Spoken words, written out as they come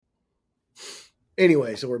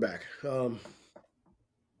Anyway, so we're back.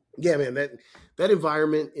 Yeah, man, that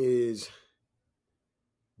environment is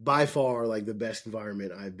by far like the best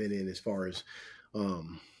environment I've been in as far as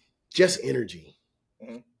um, just energy.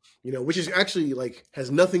 Mhm. Which is actually like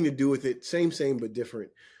has nothing to do with it. Same, but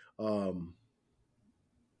different. Um,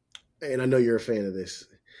 and I know you're a fan of this.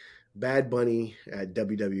 Bad Bunny at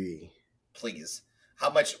WWE. Please. How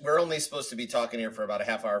much? We're only supposed to be talking here for about a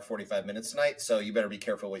half hour, 45 minutes tonight. So you better be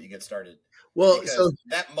careful what you get started. Well, so Because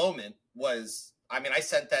that moment was, I mean, I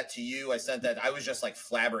sent that to you. I was just like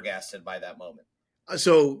flabbergasted by that moment.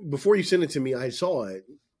 so before you sent it to me, I saw it,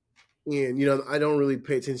 and I don't really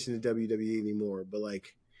pay attention to WWE anymore, but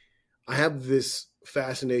like I have this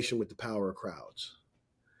fascination with the power of crowds,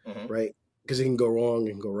 Hmm. right? Because it can go wrong,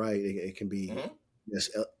 it can go right. It can be Hmm. yes,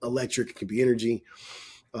 electric, it can be energy.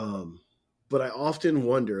 Um, but I often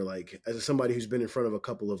wonder, like, as somebody who's been in front of a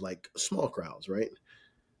couple of like small crowds, right?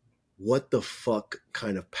 What the fuck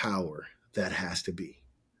kind of power that has to be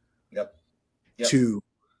Yep. Yep. to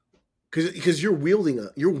because you're wielding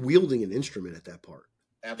an instrument at that part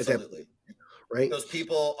at that point, Absolutely. right? Those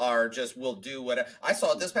people are just will do whatever. I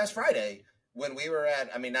saw it this past Friday when we were at.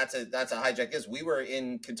 I mean, that's a hijack. This we were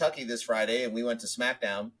in Kentucky this Friday, and we went to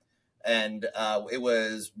SmackDown, and it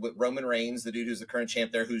was with Roman Reigns, the dude who's the current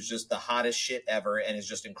champ there, who's just the hottest shit ever, and is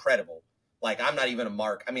just incredible. Like I'm not even a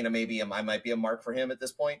mark. I mean, I might be a mark for him at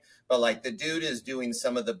this point, but like the dude is doing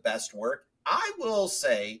some of the best work. I will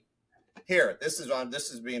say here, this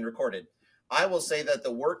is being recorded. I will say that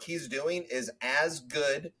the work he's doing is as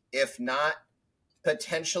good, if not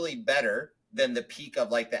potentially better than the peak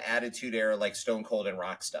of like the Attitude Era, like Stone Cold and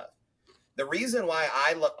Rock stuff. The reason why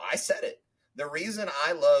I said it. The reason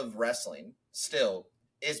I love wrestling still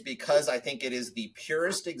is because I think it is the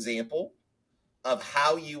purest example of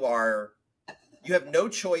how you have no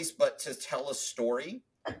choice but to tell a story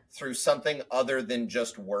through something other than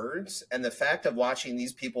just words. And the fact of watching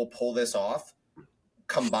these people pull this off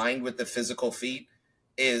combined with the physical feat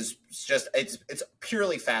is just it's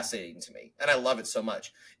purely fascinating to me, and I love it so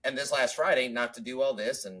much. And this last Friday, not to do all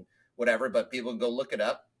this and whatever, but people can go look it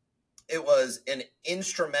up. It was an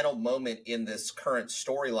instrumental moment in this current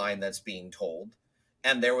storyline that's being told,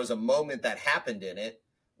 and there was a moment that happened in it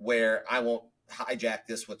where I won't hijack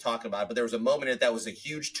this with talking about it, but there was a moment in it that was a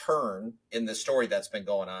huge turn in the story that's been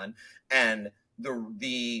going on, and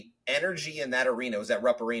the energy in that arena, it was at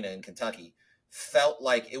Rupp Arena in Kentucky, felt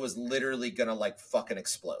like it was literally gonna like fucking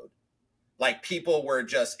explode. Like people were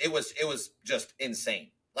just it was just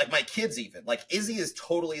insane. Like my kids even. Like Izzy is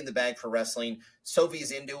totally in the bag for wrestling.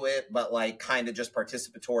 Sophie's into it, but like kind of just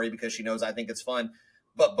participatory because she knows I think it's fun.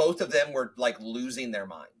 But both of them were like losing their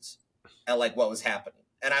minds at like what was happening.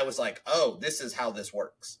 And I was like, "Oh, this is how this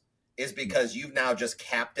works." Is because you've now just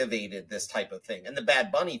captivated this type of thing. And the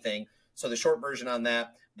Bad Bunny thing, so the short version on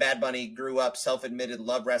that, Bad Bunny grew up, self-admitted,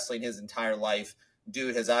 loved wrestling his entire life.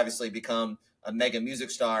 Dude has obviously become a mega music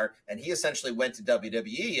star, and he essentially went to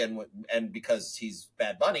WWE and because he's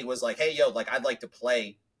Bad Bunny was like, hey yo, like I'd like to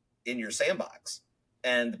play in your sandbox,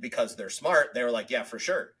 and because they're smart, they were like, yeah, for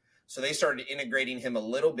sure. So they started integrating him a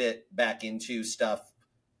little bit back into stuff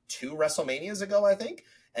 2 WrestleManias ago, I think,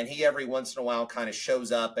 and he every once in a while kind of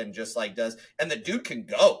shows up and just like does, and the dude can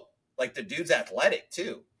go, like the dude's athletic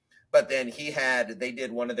too. But then they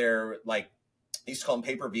did one of their like they used to call them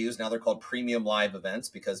pay-per-views. Now they're called premium live events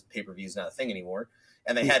because pay-per-view is not a thing anymore.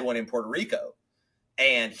 And they had one in Puerto Rico,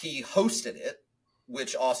 and he hosted it,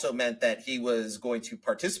 which also meant that he was going to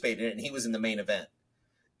participate in it, and he was in the main event.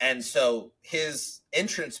 And so his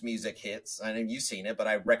entrance music hits. I know you've seen it, but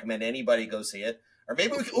I recommend anybody go see it. Or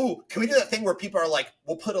maybe can we do that thing where people are like,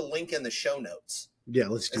 we'll put a link in the show notes? Yeah,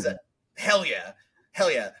 let's do that. Hell yeah. Hell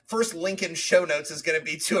yeah. First link in show notes is going to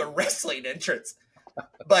be to a wrestling entrance.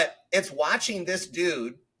 But it's watching this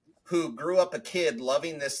dude who grew up a kid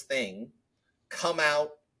loving this thing come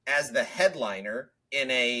out as the headliner in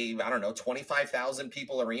a, I don't know, 25,000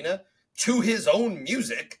 people arena to his own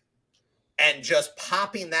music and just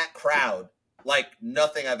popping that crowd like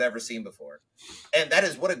nothing I've ever seen before. And that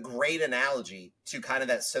is what a great analogy to kind of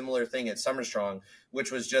that similar thing at SummerStrong,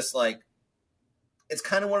 which was just like, it's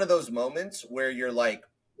kind of one of those moments where you're like,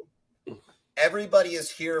 everybody is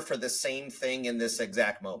here for the same thing in this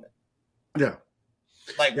exact moment. Yeah.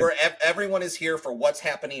 Like everyone is here for what's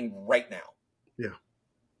happening right now. Yeah.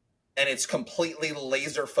 And it's completely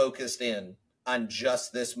laser focused in on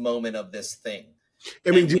just this moment of this thing.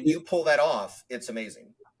 I mean, when you pull that off, it's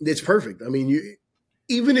amazing. It's perfect. I mean,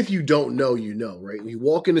 even if you don't know, right? You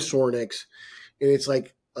walk into Sornex and it's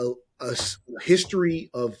like a history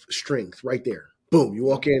of strength right there. Boom, you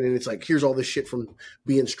walk in and it's like, here's all this shit from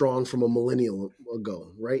being strong from a millennial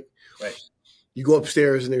ago, right? Right. you go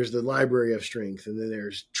upstairs and there's the library of strength, and then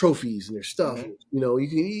there's trophies and there's stuff. Mm-hmm. You know, you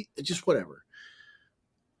can eat just whatever.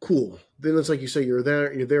 Cool. Then it's like you say, you're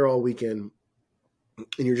there all weekend,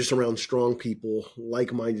 and you're just around strong people,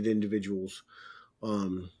 like-minded individuals,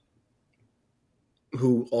 um,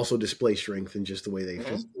 who also display strength in just the way they Mm-hmm.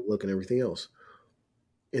 physically look and everything else.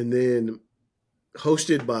 And then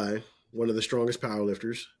hosted by one of the strongest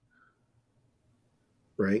powerlifters,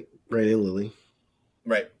 right? Brandon Lilly,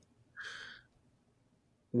 Right.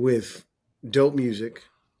 with dope music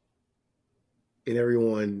and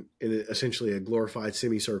everyone in essentially a glorified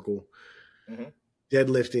semicircle, Mm-hmm.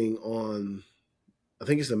 deadlifting on, I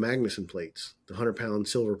think it's the Magnuson plates, the 100-pound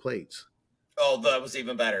silver plates. Oh, that was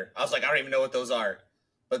even better. I was like, I don't even know what those are,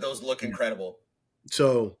 but those look incredible.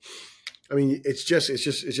 So, I mean, it's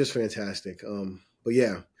just fantastic. But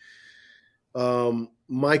yeah,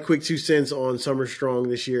 my quick 2 cents on Summer Strong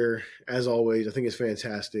this year, as always, I think it's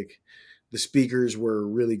fantastic. The speakers were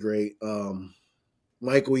really great.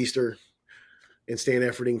 Michael Easter and Stan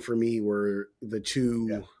Efferding for me were the two.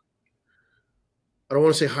 Yeah. I don't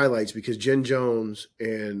want to say highlights because Jen Jones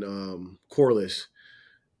and Corliss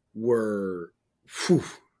were, whew,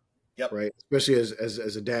 Yep. right, especially as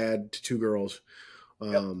a dad to 2 girls.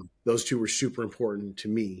 Yep. Those two were super important to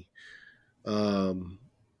me. And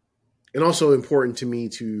also important to me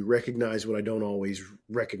to recognize what I don't always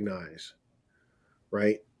recognize,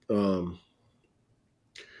 right?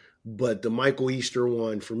 But the Michael Easter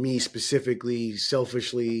one, for me specifically,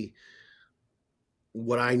 selfishly,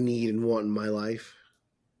 what I need and want in my life,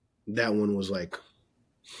 that one was like,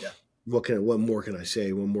 Yeah. what more can I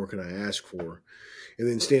say? What more can I ask for? And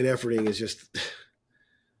then Stan Efferding is just,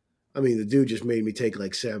 I mean, the dude just made me take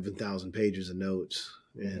like 7,000 pages of notes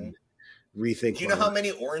and rethink. Do you know how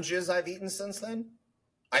many oranges I've eaten since then?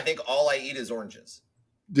 I think all I eat is oranges.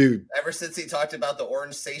 Dude. Ever since he talked about the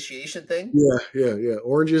orange satiation thing? Yeah.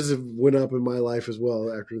 Oranges have went up in my life as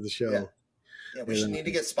well after the show. Yeah, we should need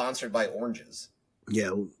to get sponsored by oranges.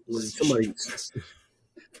 Yeah, somebody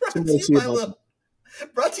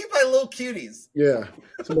brought to you by Little Cuties. Yeah,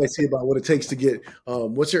 somebody see about what it takes to get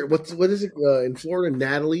what is it in Florida?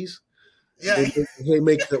 Natalie's. Yeah, they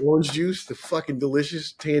make the orange juice, the fucking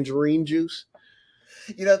delicious tangerine juice.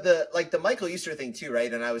 You know, the Michael Easter thing too,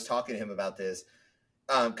 right? And I was talking to him about this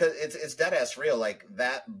because it's dead ass real. Like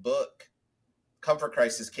that book, Comfort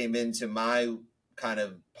Crisis, came into my kind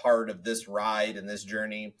of part of this ride and this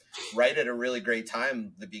journey right at a really great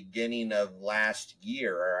time, the beginning of last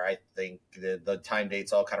year, or I think the time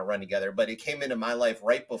dates all kind of run together, but it came into my life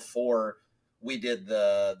right before we did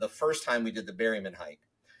the first time we did the Berryman hike.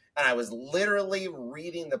 And I was literally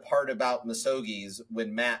reading the part about Misogis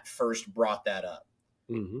when Matt first brought that up.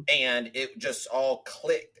 Mm-hmm. And it just all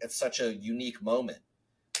clicked at such a unique moment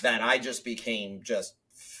that I just became just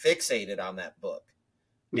fixated on that book.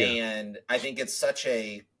 Yeah. And I think it's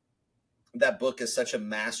that book is such a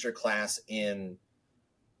masterclass in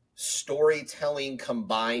storytelling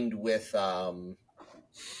combined with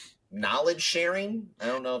knowledge sharing. I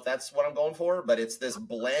don't know if that's what I'm going for, but it's this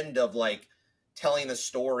blend of like telling a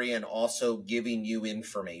story and also giving you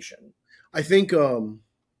information. I think one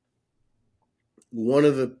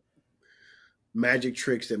of the magic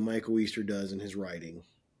tricks that Michael Easter does in his writing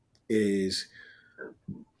is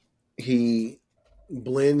he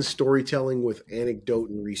blends storytelling with anecdote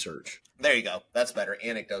and research. There you go. That's better.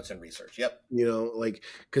 Anecdotes and research. Yep. You know, like,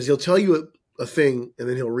 because he'll tell you a thing and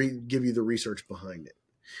then he'll give you the research behind it,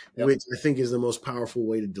 yep. Which I think is the most powerful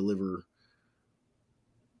way to deliver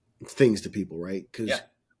things to people, right? Because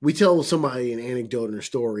we tell somebody an anecdote or a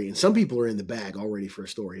story, and some people are in the bag already for a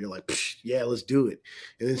story. They're like, yeah, let's do it.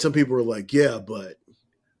 And then some people are like, yeah, but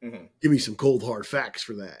give me some cold, hard facts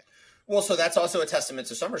for that. Well, so that's also a testament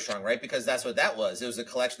to Summer Strong, right? Because that's what that was. It was a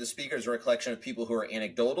collection. The speakers were a collection of people who were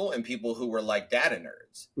anecdotal and people who were like data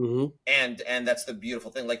nerds. Mm-hmm. And that's the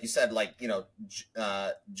beautiful thing. Like you said, like, you know,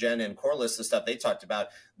 Jen and Corliss, the stuff they talked about,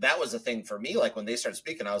 that was a thing for me. Like when they started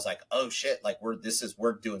speaking, I was like, oh shit, like we're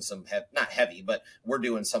doing some, not heavy, but we're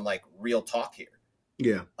doing some like real talk here.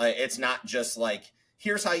 Yeah. It's not just like,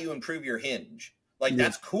 here's how you improve your hinge. Like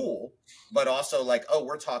that's cool. But also like, oh,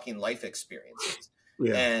 we're talking life experiences.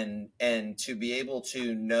 Yeah. And to be able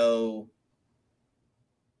to know,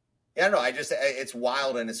 I don't know, it's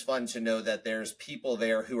wild and it's fun to know that there's people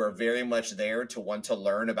there who are very much there to want to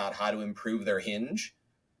learn about how to improve their hinge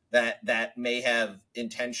that may have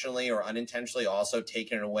intentionally or unintentionally also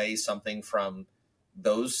taken away something from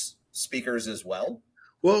those speakers as well.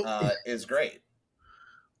 Well, is great.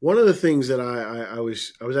 One of the things that I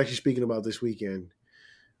was actually speaking about this weekend,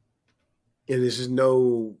 and this is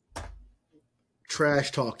no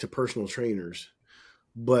trash talk to personal trainers,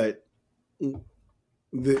 but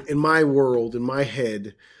in my world, in my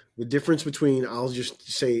head, the difference between, I'll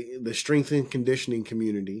just say, the strength and conditioning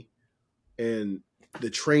community and the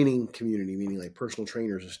training community, meaning like personal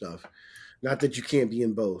trainers and stuff. Not that you can't be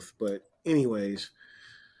in both, but anyways,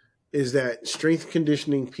 is that strength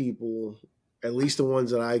conditioning people, at least the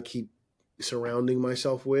ones that I keep surrounding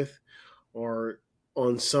myself with, are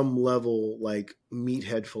on some level like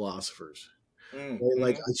meathead philosophers.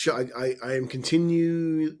 Like I am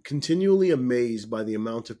continually amazed by the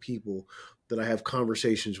amount of people that I have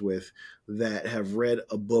conversations with that have read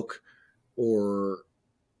a book or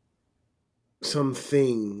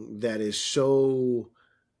something that is so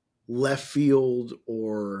left field,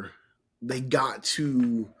 or they got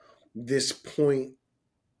to this point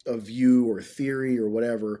of view or theory or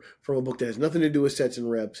whatever from a book that has nothing to do with sets and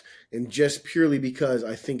reps, and just purely because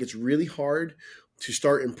I think it's really hard to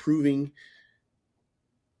start improving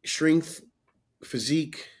strength,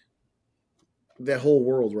 physique, that whole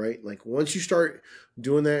world, right? Like once you start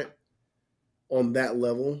doing that on that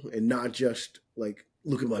level and not just like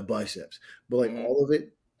look at my biceps, but like all of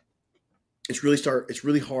it, it's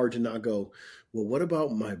really hard to not go, well, what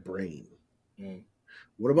about my brain?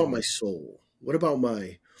 What about my soul? What about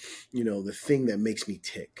my, the thing that makes me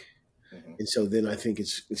tick? And so then I think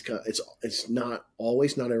it's not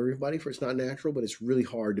always, not everybody, for it's not natural, but it's really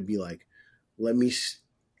hard to be like, let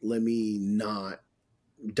me not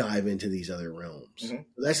dive into these other realms.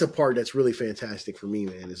 That's the part that's really fantastic for me,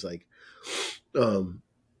 man. Is like, some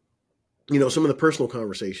of the personal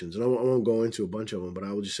conversations, and I won't go into a bunch of them, but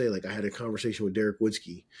I will just say, like, I had a conversation with Derek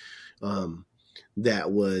Woodsky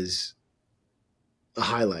that was a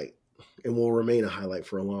highlight and will remain a highlight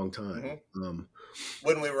for a long time.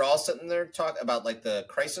 When we were all sitting there talking about like the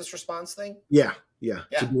crisis response thing. Yeah.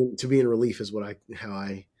 To be in relief is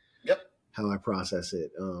how I process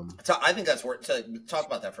it. So I think that's worth to talk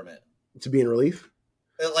about that for a minute. To be in relief.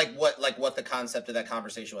 Like what the concept of that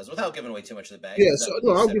conversation was, without giving away too much of the bag. Yeah, so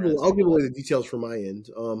no, I'll give away the details from my end.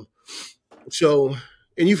 So,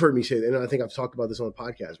 and you've heard me say that, and I think I've talked about this on the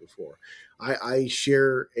podcast before. I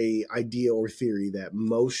share a idea or theory that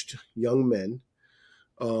most young men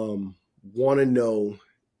want to know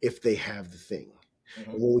if they have the thing.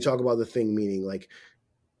 And when we talk about the thing, meaning like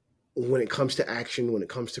when it comes to action, when it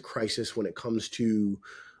comes to crisis, when it comes to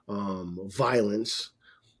violence,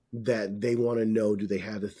 that they want to know, do they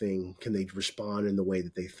have the thing? Can they respond in the way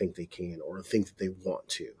that they think they can, or think that they want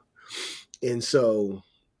to? And so,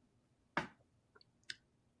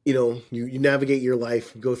 you navigate your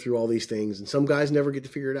life, go through all these things, and some guys never get to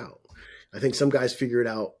figure it out. I think some guys figure it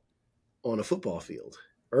out on a football field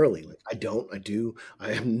early. Like I do.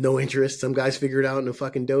 I have no interest. Some guys figure it out in a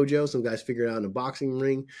fucking dojo. Some guys figure it out in a boxing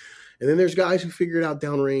ring. And then there's guys who figure it out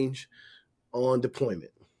downrange on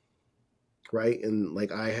deployment. Right. And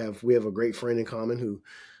like we have a great friend in common who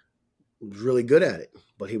was really good at it,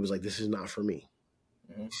 but he was like, this is not for me.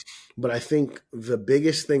 But I think the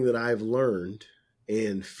biggest thing that I've learned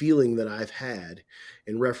and feeling that I've had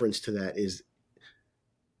in reference to that is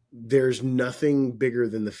there's nothing bigger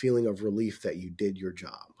than the feeling of relief that you did your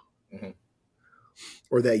job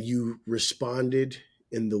or that you responded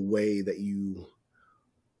in the way that you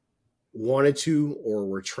wanted to or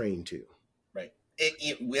were trained to.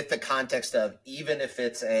 With the context of, even if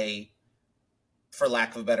it's a, for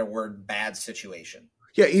lack of a better word, bad situation.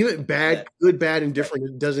 Yeah, even bad, good, bad, and different,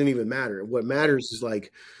 it doesn't even matter. What matters is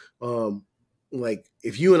like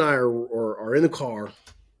if you and I are in the car, and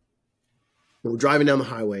we're driving down the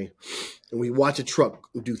highway, and we watch a truck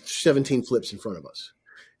do 17 flips in front of us,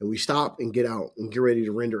 and we stop and get out and get ready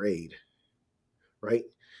to render aid, right?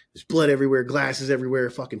 There's blood everywhere, glasses everywhere.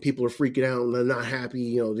 Fucking people are freaking out and they're not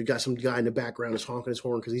happy. They got some guy in the background that's honking his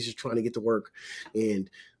horn because he's just trying to get to work. And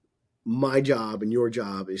my job and your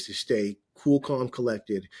job is to stay cool, calm,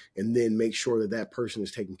 collected, and then make sure that person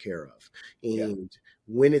is taken care of. And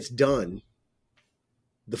when it's done,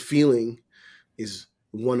 the feeling is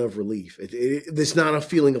one of relief. It's not a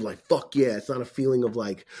feeling of like, fuck yeah. It's not a feeling of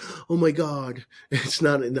like, oh my God. It's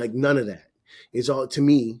not like none of that. It's all, to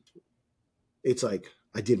me, it's like,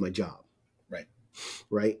 I did my job.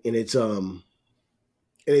 Right. And it's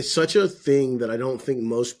such a thing that I don't think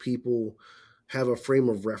most people have a frame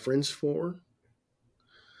of reference for,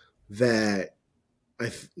 that I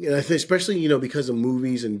think especially, because of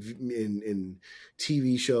movies and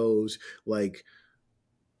TV shows, like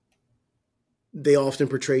they often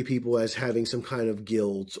portray people as having some kind of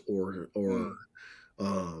guilt or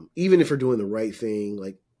even if they're doing the right thing,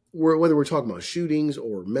 like whether we're talking about shootings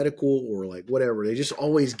or medical or like whatever, they just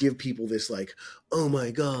always give people this like, oh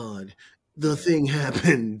my God, the thing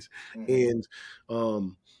happened. And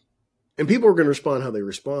and people are going to respond how they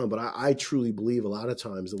respond, but I truly believe a lot of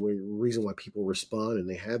times reason why people respond and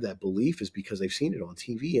they have that belief is because they've seen it on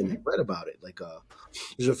TV and they've Mhm. read about it. Like,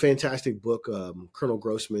 there's a fantastic book, Colonel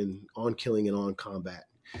Grossman, On Killing and On Combat.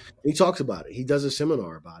 And he talks about it. He does a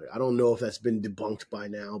seminar about it. I don't know if that's been debunked by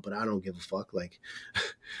now, but I don't give a fuck.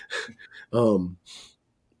 Um,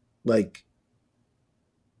 like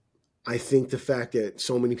I think the fact that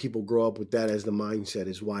so many people grow up with that as the mindset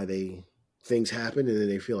is why things happen, and then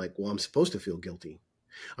they feel like, well, I'm supposed to feel guilty.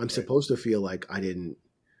 I'm Right. supposed to feel like I didn't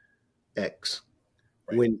X.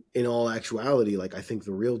 Right. When in all actuality, like I think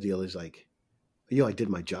the real deal is like, yo, I did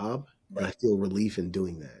my job, and I Right. feel relief in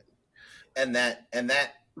doing that. And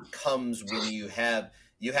that comes when you have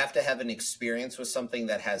to have an experience with something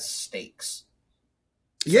that has stakes.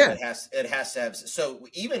 So Yeah. it has to have, so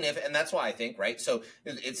even if, and that's why I think, right, so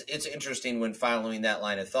it's interesting when following that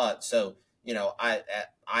line of thought. So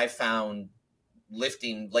I found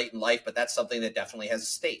lifting late in life, but that's something that definitely has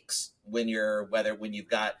stakes when you've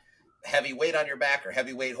got heavy weight on your back or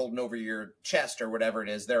heavy weight holding over your chest or whatever it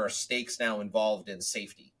is. There are stakes now involved in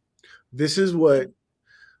safety. This is what And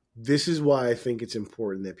this is why I think it's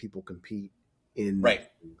important that people compete in right.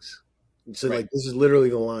 things. So Right. like this is literally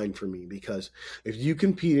the line for me, because if you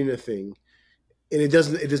compete in a thing and it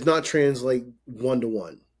does not translate one to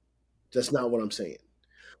one. That's not what I'm saying.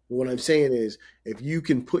 What I'm saying is, if you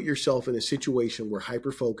can put yourself in a situation where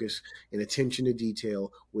hyper focus and attention to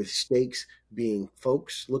detail, with stakes being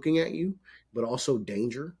folks looking at you, but also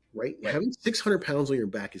danger, right? Right. Having 600 pounds on your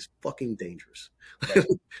back is fucking dangerous. Right.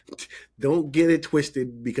 Don't get it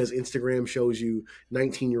twisted because Instagram shows you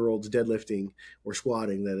 19-year-olds deadlifting or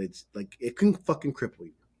squatting, that it's like it can fucking cripple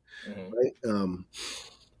you, Hmm. right?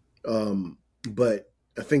 Um, but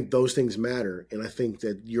I think those things matter. And I think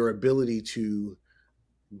that your ability to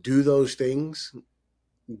do those things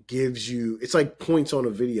gives you, it's like points on a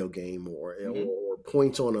video game, Hmm. or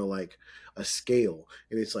points on a scale,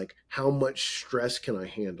 and it's like, how much stress can I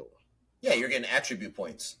handle? Yeah, you're getting attribute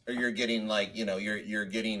points, or you're getting, like, you're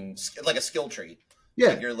getting like a skill tree. It's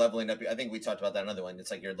like Yeah. you're leveling up. I think we talked about that another one.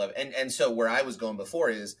 It's like you're level, and so where I was going before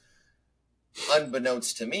is,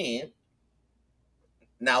 unbeknownst to me,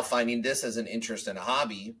 now finding this as an interest and a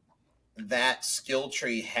hobby, that skill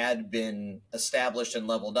tree had been established and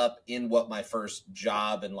leveled up in what my first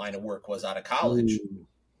job and line of work was out of college, Mm,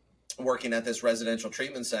 working at this residential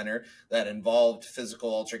treatment center that involved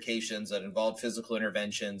physical altercations, that involved physical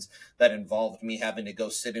interventions, that involved me having to go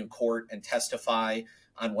sit in court and testify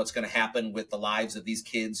on what's going to happen with the lives of these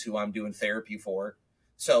kids who I'm doing therapy for.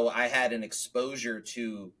 So I had an exposure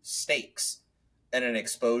to stakes and an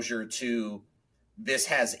exposure to, this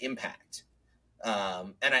has impact.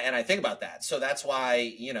 And I think about that. So that's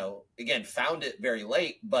why, again, found it very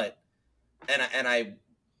late, but and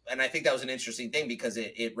I think that was an interesting thing because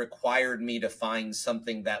it required me to find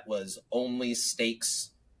something that was only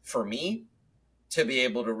stakes for me to be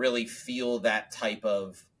able to really feel that type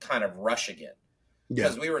of kind of rush again. yeah.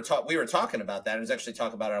 Because we were talking about that. I was actually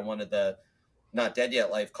talking about it on one of the Not Dead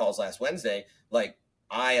Yet Life calls last Wednesday. Like,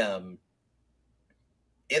 I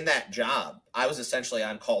in that job, I was essentially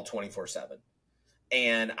on call 24/7,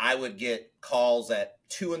 and I would get calls at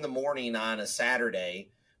 2 in the morning on a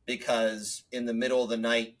Saturday because in the middle of the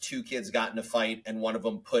night, two kids got in a fight and one of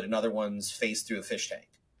them put another one's face through a fish tank.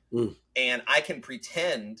 Mm, And I can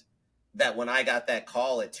pretend that when I got that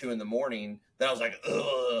call at 2 in the morning, that I was like,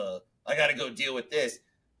 ugh, I got to go deal with this.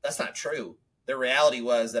 That's not true. The reality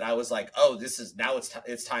was that I was like, oh, this is now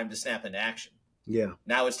it's time to snap into action. yeah.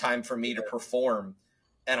 Now it's time for me to perform,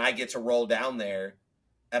 and I get to roll down there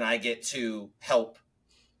and I get to help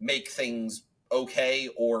make things okay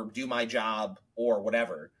or do my job or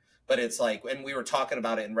whatever. But it's like, and we were talking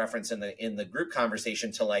about it in reference in the group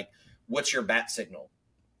conversation to, like, what's your bat signal,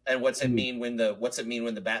 and Mm, what's it mean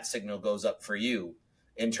when the bat signal goes up for you,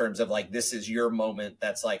 in terms of, like, this is your moment,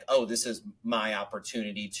 that's like, oh, this is my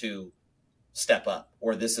opportunity to step up,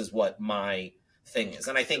 or this is what my thing is.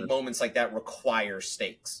 And I think sure. moments like that require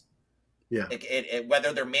stakes. Yeah.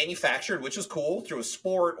 Whether they're manufactured, which is cool, through a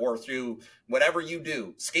sport or through whatever you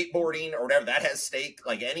do, skateboarding or whatever, that has stake.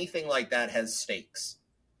 Like, anything like that has stakes.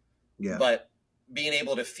 Yeah. But being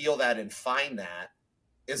able to feel that and find that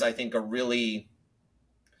is, I think, a really,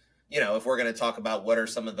 if we're going to talk about what are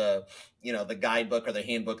some of the guidebook or the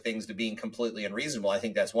handbook things to being completely unreasonable, I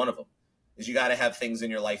think that's one of them. Is you got to have things in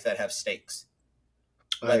your life that have stakes,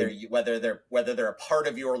 I whether they're a part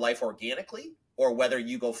of your life organically, or whether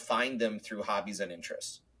you go find them through hobbies and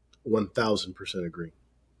interests. 1000% agree.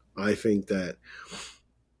 I think that,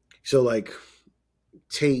 so like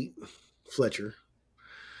Tate Fletcher,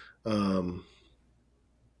 um,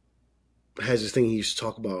 has this thing he used to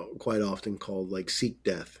talk about quite often called like seek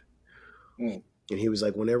death. Mm. And he was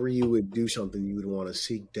like, whenever you would do something, you would want to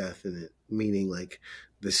seek death in it, meaning like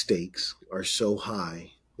the stakes are so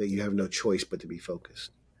high that you have no choice but to be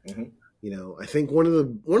focused. Mm-hmm. You know, I think one of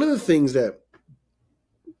the things that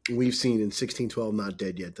we've seen in 1612 Not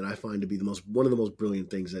Dead Yet that I find to be one of the most brilliant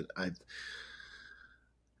things that I've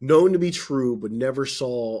known to be true but never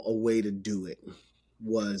saw a way to do it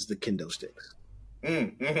was the kendo sticks.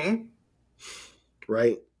 Mm-hmm.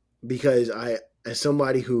 Right? Because as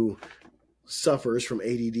somebody who suffers from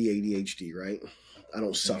ADD, ADHD, right? I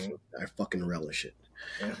don't suffer. I fucking relish it.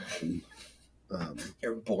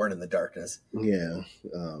 You're born in the darkness. Yeah.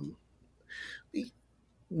 I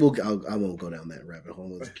won't go down that rabbit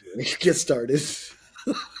hole. Let's get started.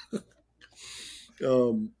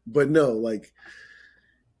 But no, like,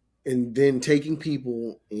 and then taking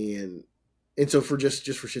people and so for just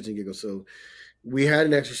for shits and giggles. So we had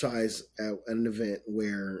an exercise at an event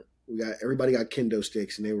where everybody got kendo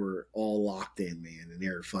sticks and they were all locked in, man, and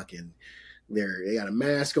they got a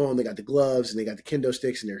mask on, they got the gloves, and they got the kendo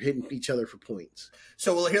sticks, and they're hitting each other for points.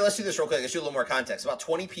 So well, here, let's do this real quick. Let's do a little more context. About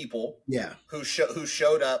 20 people, yeah, who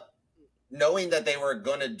showed up, knowing that they were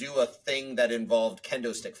going to do a thing that involved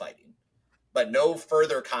kendo stick fighting, but no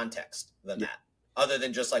further context than that, other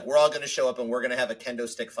than just like we're all going to show up and we're going to have a kendo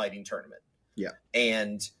stick fighting tournament. Yeah,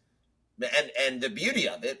 and the beauty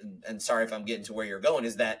of it, and sorry if I'm getting to where you're going,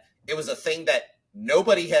 is that it was a thing that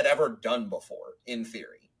nobody had ever done before, in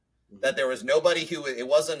theory. That there was nobody who, it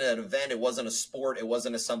wasn't an event, it wasn't a sport, it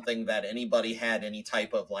wasn't something that anybody had any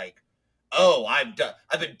type of like, oh, I've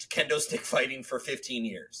been kendo stick fighting for 15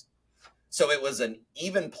 years. So it was an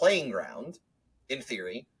even playing ground, in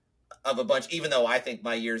theory, of a bunch, even though I think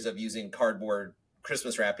my years of using cardboard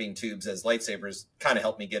Christmas wrapping tubes as lightsabers kind of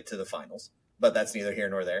helped me get to the finals, but that's neither here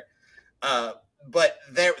nor there. But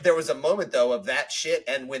there was a moment though of that shit,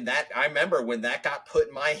 and I remember when that got put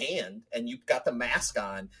in my hand, and you got the mask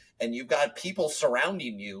on, and you've got people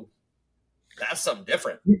surrounding you. That's something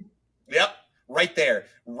different. Yep, right there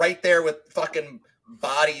with fucking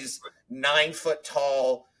bodies, 9 foot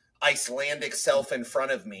tall Icelandic self in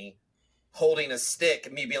front of me, holding a stick,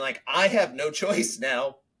 and me being like, I have no choice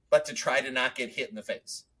now but to try to not get hit in the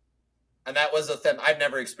face. And that was a thing. I've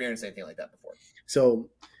never experienced anything like that before. So.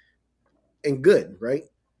 And good, right?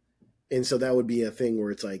 And so that would be a thing where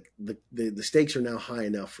it's like the stakes are now high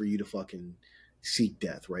enough for you to fucking seek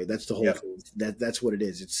death, right? That's the whole thing. That's what it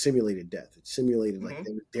is. It's simulated death. It's simulated like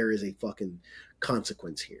there is a fucking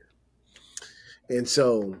consequence here. And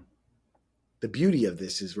so the beauty of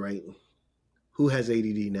this is, right, who has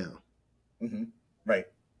ADD now? Mm-hmm. Right.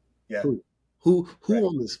 Yeah. Who right.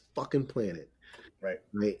 On this fucking planet? Right.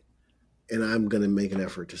 Right. And I'm gonna make an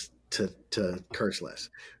effort to curse less.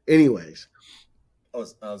 Anyways. Oh,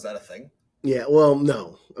 is that a thing? Yeah, well,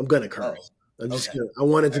 no. I'm gonna curse. I'm just gonna I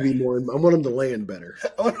want it to be more I want him to land better.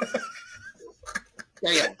 I want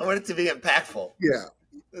it to be impactful. Yeah.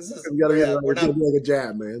 This is you gotta we're not be like a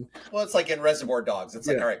jab, man. Well, it's like in Reservoir Dogs. It's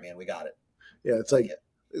like, all right, man, we got it. Yeah, it's like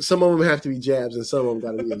some of them have to be jabs and some of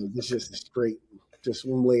them gotta be it's just straight. Just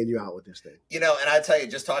I'm laying you out with this thing. You know, and I tell you,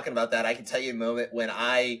 just talking about that, I can tell you a moment when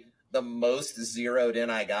the most zeroed in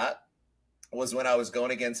I got was when I was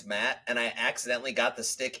going against Matt, and I accidentally got the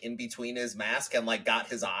stick in between his mask and like got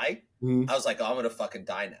his eye. Mm-hmm. I was like, oh, I'm gonna fucking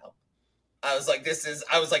die now. I was like,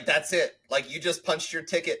 that's it. Like, you just punched your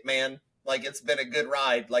ticket, man. Like, it's been a good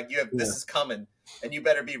ride. Like, this is coming, and you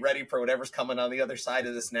better be ready for whatever's coming on the other side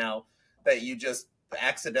of this now. That you just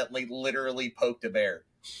accidentally, literally poked a bear.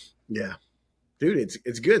 Yeah, dude,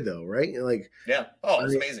 it's good though, right? Like, yeah. Oh,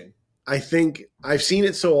 it's amazing. I think I've seen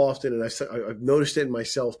it so often, and I've noticed it in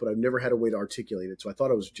myself, but I've never had a way to articulate it. So I thought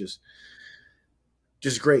it was just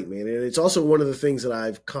great, man. And it's also one of the things that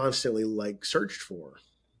I've constantly like searched for,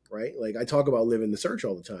 right? Like I talk about living the search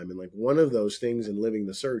all the time, and like one of those things in living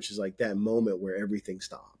the search is like that moment where everything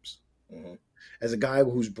stops. Mm-hmm. As a guy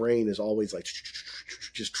whose brain is always like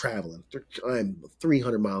just traveling, I'm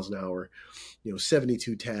 300 miles an hour,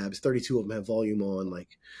 72 tabs, 32 of them have volume on,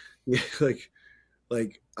 like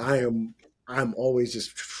I'm always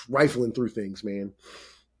just rifling through things, man.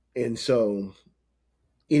 And so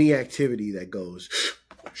any activity that goes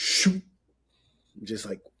shoot, just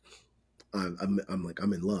like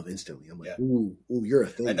I'm in love instantly. I'm like, ooh, you're a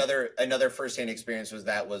thing. Another firsthand experience was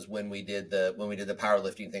when we did the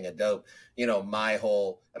powerlifting thing at Dope. My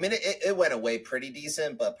whole, I mean, it went away pretty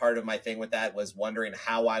decent, but part of my thing with that was wondering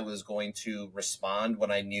how I was going to respond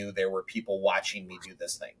when I knew there were people watching me do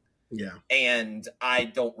this thing. Yeah. And I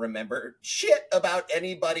don't remember shit about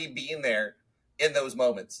anybody being there in those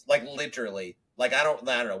moments. Like literally, Like, I don't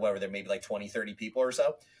know, whether there may be like 20, 30 people or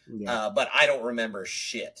so. Yeah. But I don't remember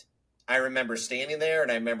shit. I remember standing there,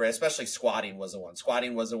 and I remember especially squatting was the one.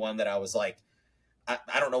 Squatting was the one that I was like,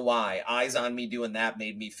 I don't know why. Eyes on me doing that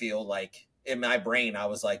made me feel like, in my brain, I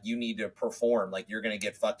was like, you need to perform. Like, you're going to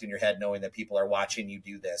get fucked in your head knowing that people are watching you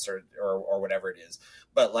do this or whatever it is.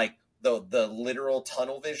 But like the literal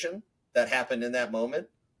tunnel vision that happened in that moment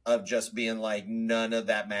of just being like, none of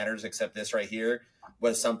that matters except this right here,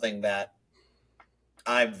 was something that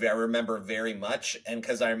I remember very much. And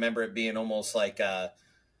because I remember it being almost like, God,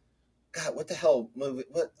 what the hell movie?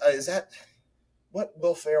 What is that? What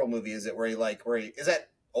Will Ferrell movie is it where he is that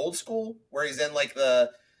Old School, where he's in like the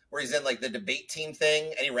debate team thing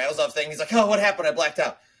and he rattles off thing. He's like, oh, what happened? I blacked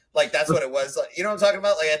out. Like, that's what it was. Like, you know what I'm talking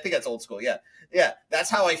about? Like, I think that's Old School. Yeah. Yeah. That's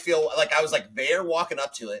how I feel. Like, I was like there walking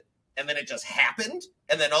up to it, and then it just happened.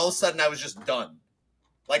 And then all of a sudden I was just done.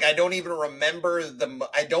 Like, I don't even remember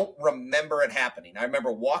I don't remember it happening. I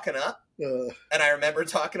remember walking up and I remember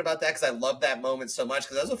talking about that because I love that moment so much.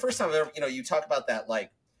 Because that was the first time I've ever, you talk about that,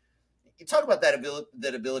 like, you talk about that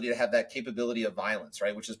ability to have that capability of violence,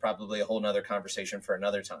 right? Which is probably a whole nother conversation for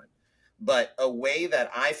another time. But a way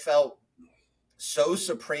that I felt so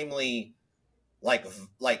supremely like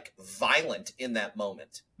violent in that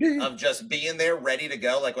moment of just being there ready to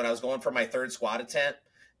go. Like when I was going for my third squat attempt,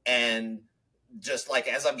 and just like,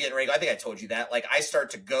 as I'm getting ready, I think I told you that, like, I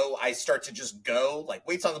start to just go, like,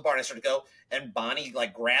 weights on the bar, and I start to go, and Bonnie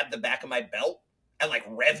like grabbed the back of my belt and like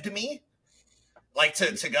revved me, like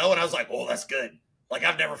to go, and I was like, oh, that's good. Like,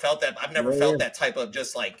 I've never felt that. I've never felt that type of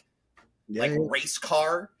just like race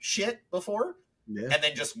car shit before. Yeah. And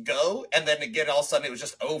then just go, and then again, all of a sudden it was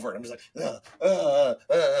just over, and I'm just like,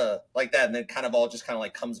 like that, and then kind of all just kind of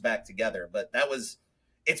like comes back together. But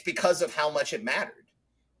it's because of how much it mattered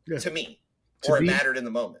to me, it mattered in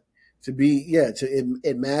the moment.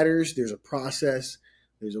 It matters. There's a process.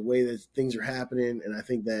 There's a way that things are happening, and I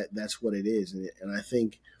think that's what it is, and I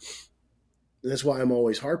think that's why I'm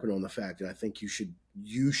always harping on the fact that I think you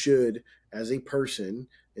should, as a person,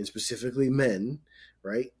 and specifically men,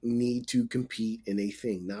 right, need to compete in a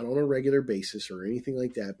thing, not on a regular basis or anything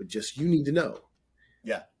like that, but just, you need to know.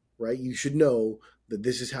 Yeah. Right? You should know that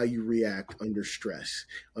this is how you react under stress,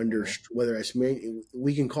 whether it's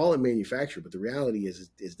we can call it manufactured, but the reality is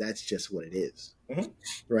that's just what it is. Mm-hmm.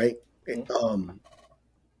 Right? Mm-hmm.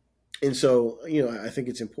 And so, I think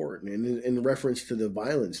it's important. And in reference to the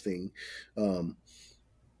violence thing, we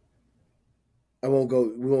won't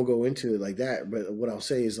go into it like that, but what I'll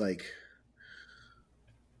say is, like,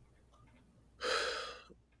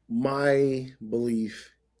 my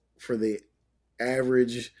belief for the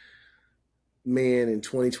average man in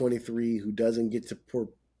 2023 who doesn't get to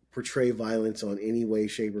portray violence on any way,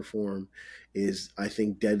 shape, or form is, I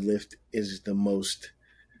think deadlift is the most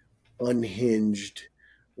unhinged,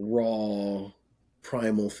 raw,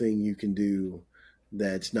 primal thing you can do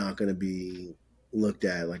that's not going to be looked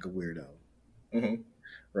at like a weirdo. Mm-hmm.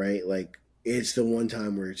 Right? Like, it's the one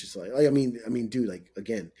time where it's just like, I mean, dude, like,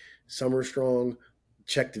 again, Summer Strong,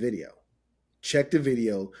 check the video,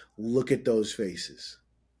 look at those faces.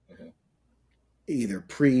 Mm-hmm. Either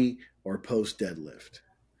pre or post deadlift.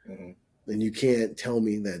 Mm-hmm. And you can't tell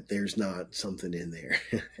me that there's not something in there.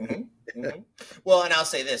 Mm-hmm. Mm-hmm. Well, and I'll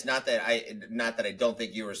say this, not that I don't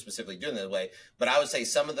think you were specifically doing that way, but I would say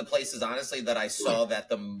some of the places, honestly, that I saw that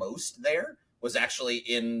the most there was actually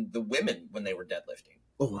in the women when they were deadlifting.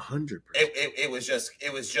 Oh, 100%. It was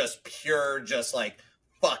just pure, just like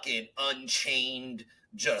fucking unchained,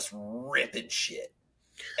 just ripping shit.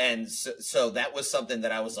 And so that was something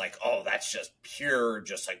that I was like, oh, that's just pure,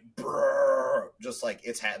 just like, brrr, just like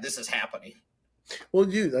this is happening. Well,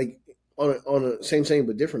 dude, like on a same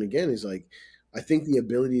but different again is like, I think the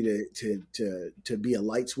ability to be a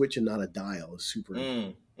light switch and not a dial is super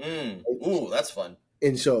important. Ooh, that's fun.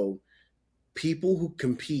 And so people who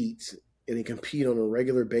compete and they compete on a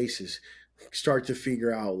regular basis start to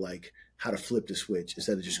figure out like how to flip the switch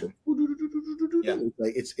instead of just go. Yeah,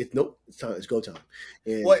 like it's nope. It's time. It's go time.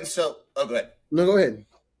 And go ahead. No, go ahead.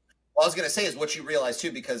 What I was going to say is what you realize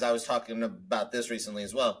too, because I was talking about this recently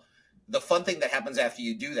as well. The fun thing that happens after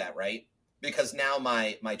you do that, right? Because now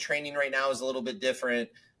my training right now is a little bit different.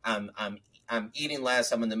 I'm eating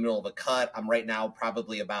less. I'm in the middle of a cut. I'm right now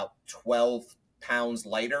probably about 12 pounds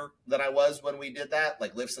lighter than I was when we did that.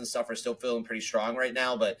 Like, lifts and stuff are still feeling pretty strong right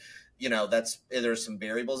now, but there's some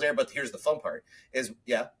variables there. But here's the fun part: is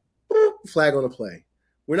flag on the play.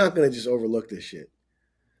 We're not going to just overlook this shit.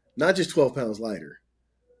 Not just 12 pounds lighter.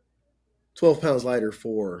 12 pounds lighter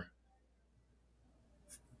for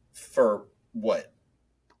what?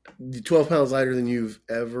 12 pounds lighter than you've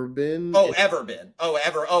ever been? Oh, ever been? Oh,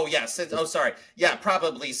 ever? Oh, yeah. Since sorry, yeah,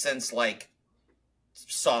 probably since like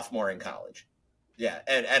sophomore in college. Yeah,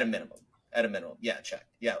 at a minimum. At a minimum. Yeah, check.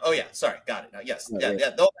 Yeah. Oh, yeah. Sorry. Got it. Now, yes. Yeah.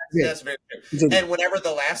 Yeah. No, that's very true. And whenever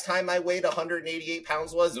the last time I weighed 188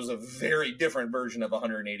 pounds was, it was a very different version of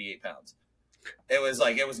 188 pounds. It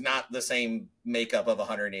was not the same makeup of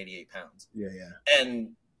 188 pounds. Yeah. Yeah.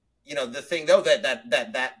 And, the thing though,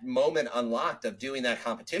 that moment unlocked of doing that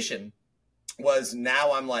competition was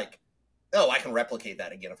now I'm like, oh, I can replicate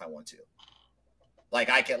that again if I want to. Like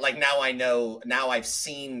I can, like now I know, now I've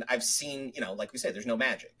seen, like we say, there's no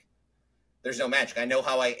magic. There's no magic. I know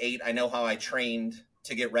how I ate. I know how I trained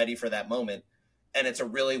to get ready for that moment. And it's a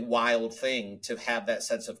really wild thing to have that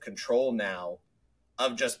sense of control now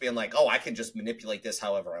of just being like, oh, I can just manipulate this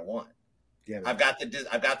however I want. Yeah, I've got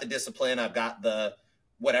the discipline. I've got the,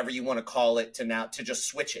 whatever you want to call it, to just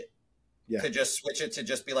switch it. Yeah. To just switch it, to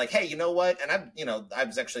just be like, hey, you know what? And I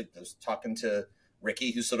was talking to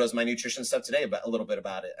Ricky, who still does my nutrition stuff today, about a little bit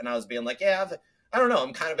about it. And I was being like, yeah, I don't know.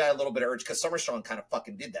 I'm kind of got a little bit of urge because Summer Strong kind of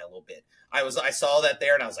fucking did that a little bit. I saw that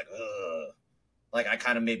there and I was like, ugh. Like I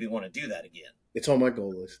kind of maybe want to do that again. It's on my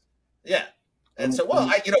goal list. Yeah. And so,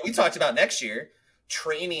 we talked about next year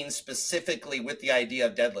training specifically with the idea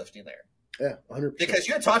of deadlifting there. Yeah, 100%. Because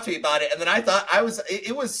you had talked to me about it, and then I thought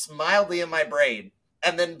it was mildly in my brain.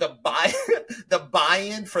 And then the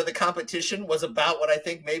buy-in for the competition was about what I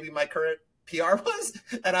think maybe my current PR was.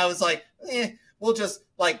 And I was like, we'll just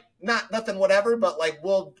like nothing, whatever, but like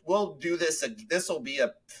we'll do this. This will be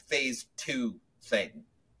a phase 2 thing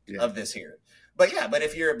of this here. But yeah,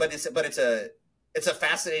 it's a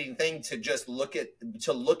fascinating thing to just look at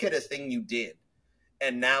a thing you did.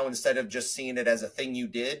 And now instead of just seeing it as a thing you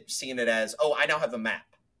did, seeing it as, oh, I now have a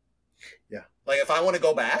map. Yeah. Like if I want to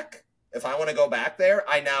go back there,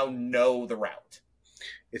 I now know the route.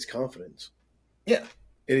 It's confidence. Yeah.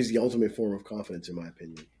 It is the ultimate form of confidence, in my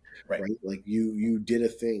opinion. Right. Like you did a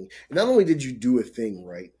thing. And not only did you do a thing,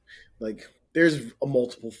 right? Like there's a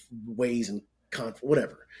multiple ways and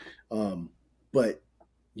whatever. But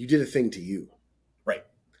you did a thing to you. Right.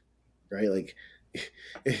 Right? Like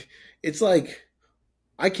it's like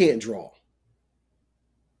I can't draw.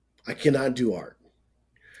 I cannot do art.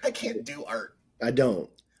 I can't do art. I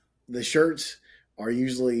don't. The shirts are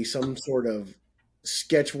usually some sort of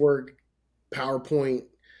sketch work, PowerPoint,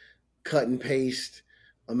 cut and paste,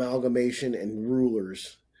 amalgamation, and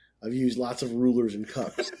rulers. I've used lots of rulers and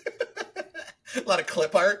cups. A lot of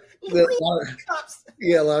clip art. A lot of cups.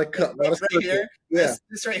 Yeah, a lot of cups. Right here. Yeah.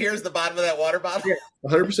 This right here is the bottom of that water bottle. Yeah,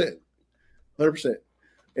 100%. 100%.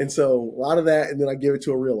 And so a lot of that, and then I give it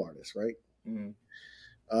to a real artist, right? Mm-hmm.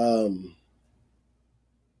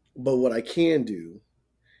 But what I can do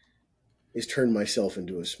is turn myself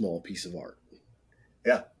into a small piece of art.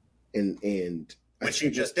 Yeah. And which you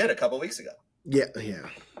just did a couple of weeks ago. Yeah.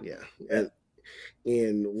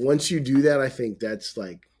 And once you do that, I think that's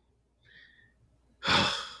like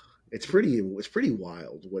it's pretty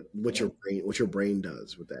wild what your brain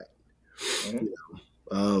does with that.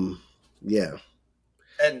 Mm-hmm. Yeah.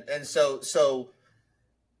 And so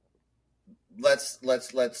let's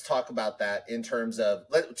talk about that in terms of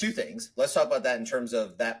two things. Let's talk about that in terms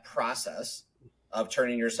of that process of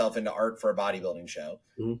turning yourself into art for a bodybuilding show.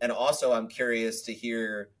 Mm-hmm. And also I'm curious to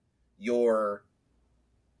hear the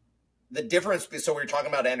difference. So we're talking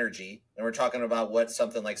about energy and we're talking about what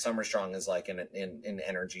something like Summer Strong is like in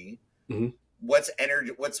energy. Mm-hmm. What's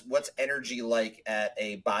energy like at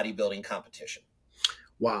a bodybuilding competition?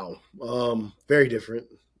 Wow. Very different.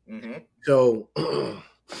 Mm-hmm. So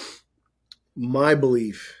my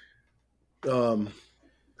belief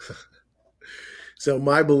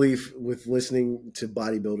with listening to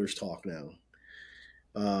bodybuilders talk now,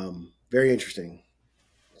 very interesting.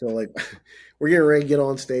 So like we're getting ready to get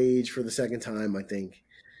on stage for the second time, I think.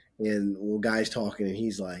 And guy's talking and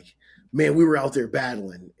he's like, man, we were out there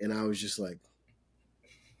battling. And I was just like,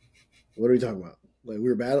 what are we talking about? Like we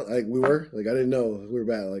were battling, like we were, like I didn't know we were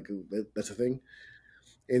battling, like that's a thing.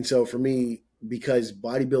 And so for me, because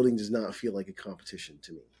bodybuilding does not feel like a competition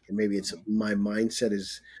to me, and maybe it's my mindset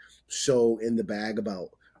is so in the bag about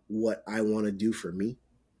what I want to do for me.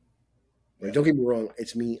 Like, don't get me wrong,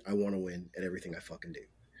 it's me. I want to win at everything I fucking do.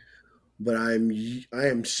 But I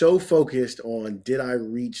am so focused on, did I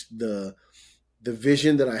reach the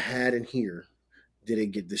vision that I had in here? Did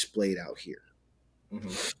it get displayed out here?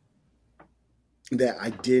 Mm-hmm. That I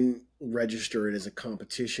didn't register it as a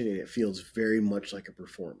competition, and it feels very much like a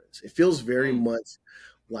performance. It feels very much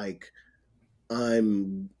like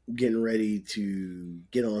I'm getting ready to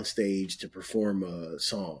get on stage to perform a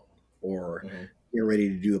song or getting ready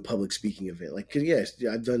to do a public speaking event. Like, 'cause yes,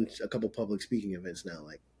 yeah, I've done a couple public speaking events now.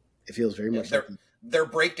 Like, it feels very Yeah, much like. they're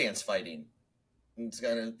breakdance fighting. It's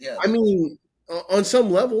kind of yeah. I mean, on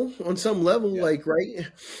some level, Yeah. like right.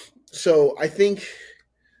 So I think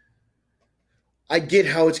I get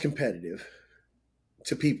how it's competitive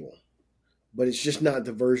to people, but it's just not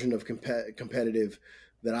the version of competitive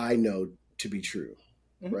that I know to be true,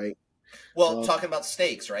 Mhm. right? Well, Um, talking about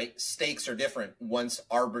stakes, right? Stakes are different once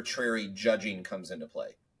arbitrary judging comes into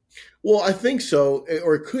play. well, I think so,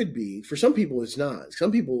 or it could be. For some people, it's not.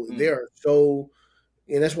 Some people they Mm. are so,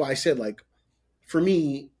 and that's why I said like for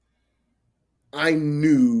me, I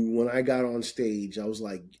knew when I got on stage, I was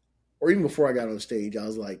like, or even before I got on stage, I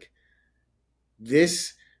was like,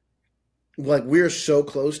 this, like, we're so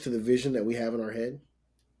close to the vision that we have in our head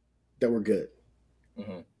that we're good.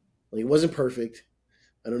 Mm-hmm. Like, it wasn't perfect.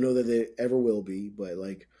 I don't know that it ever will be, but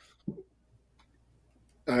like,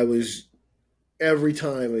 I was every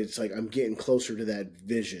time it's like I'm getting closer to that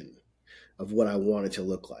vision of what I wanted to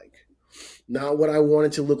look like. Not what I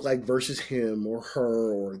wanted to look like versus him or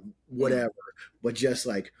her or Mm. whatever, but just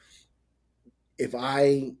like if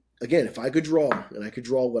I again, if I could draw and I could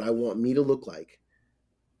draw what I want me to look like,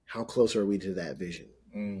 how close are we to that vision?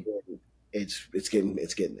 Mm. It's getting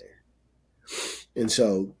there. And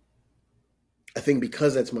so I think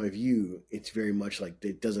because that's my view, it's very much like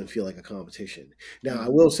it doesn't feel like a competition. Now, I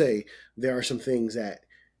Mm. will say there are some things that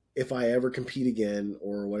if I ever compete again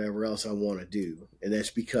or whatever else I want to do, and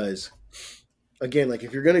that's because again, like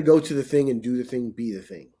if you're going to go to the thing and do the thing, be the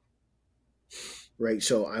thing, right?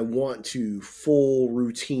 So I want to full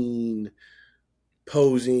routine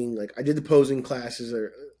posing. Like I did the posing classes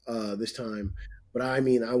this time, but I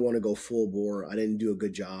mean I want to go full bore. I didn't do a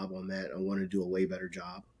good job on that. I want to do a way better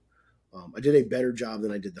job. I did a better job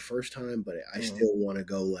than I did the first time, but I Mm. still want to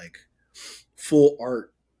go like full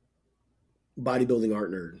art, bodybuilding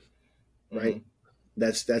art nerd, right? Mm-hmm.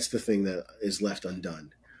 That's the thing that is left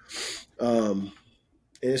undone. Um,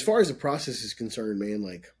 and as far as the process is concerned, man,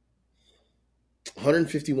 like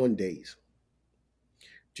 151 days,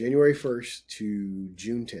 January 1st to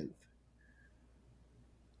June 10th,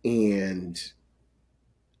 and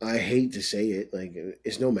I hate to say it, like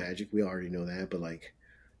it's no magic. We already know that, but like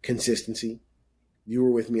consistency. You were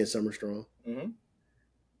with me at Summer Strong. Mm-hmm.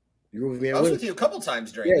 You were with me at I was Winter. with you a couple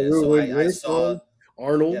times during Yeah, you this, were so with I Winter saw Strong,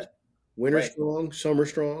 Arnold, yeah Winter right Strong, Summer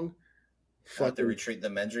Strong, at the fucking retreat, the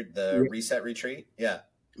yeah, reset retreat. Yeah,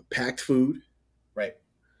 packed food. right,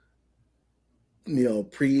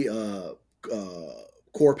 Pre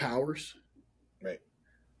core powers. right.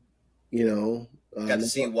 You know, Got to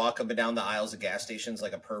see you walk up and down the aisles of gas stations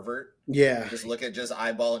like a pervert. yeah, Just look at just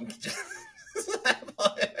eyeball and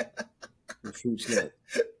the fruit snack.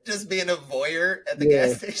 just being a voyeur at the Yeah,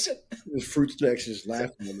 gas station. the fruit snacks just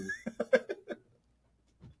laughing at me.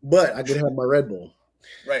 But I could have my Red Bull.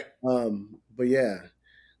 Right. But yeah,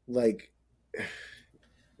 like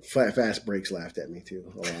fast breaks laughed at me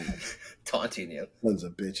too. A lot. Taunting you. Sons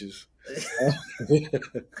of bitches.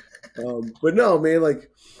 But no, man,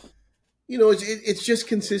 like it's just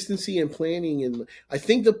consistency and planning, and I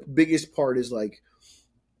think the biggest part is like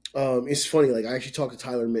it's funny. Like I actually talked to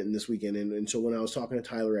Tyler Minton this weekend, and so when I was talking to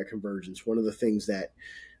Tyler at Convergence, one of the things that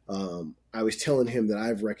I was telling him that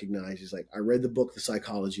I've recognized is like I read the book The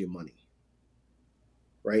Psychology of Money,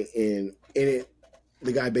 right, and in it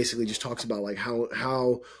the guy basically just talks about like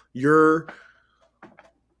how your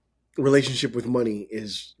relationship with money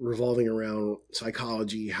is revolving around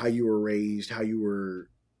psychology, how you were raised, how you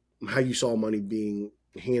saw money being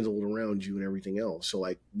handled around you and everything else. So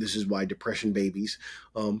like this is why depression babies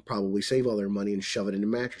probably save all their money and shove it into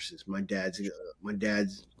mattresses. My dad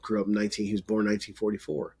grew up in 19 he was born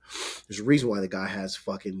 1944. There's a reason why the guy has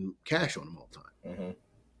fucking cash on him all the time.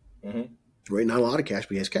 Mm-hmm. Mm-hmm. Right? Not a lot of cash,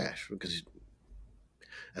 but he has cash because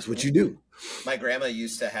that's what Mm-hmm. you do. My grandma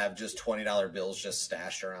used to have just $20 bills just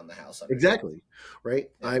stashed around the house. Exactly. Right.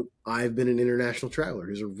 Yeah. I've been an international traveler.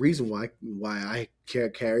 There's a reason why I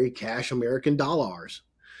carry cash American dollars.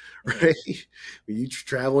 Mm-hmm. Right. When you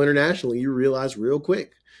travel internationally, you realize real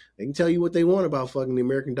quick they can tell you what they want about fucking the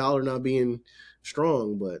American dollar not being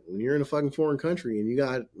strong, but when you're in a fucking foreign country and you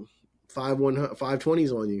got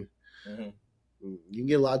 520s on you, Mm-hmm. you can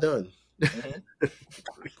get a lot done. Mm-hmm.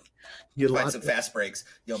 You get a Find lot some done. fast breaks.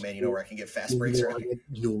 Yo, man, you know where I can get fast breaks around here?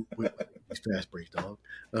 These fast breaks, dog.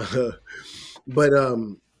 But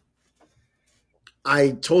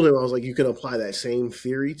I told him I was like, you can apply that same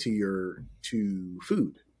theory to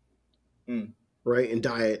food, Mm. right, and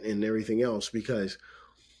diet and everything else. Because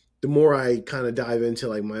the more I kind of dive into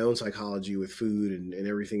like my own psychology with food and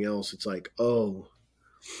everything else, it's like, oh,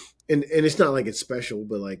 and it's not like it's special,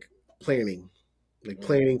 but like planning. Like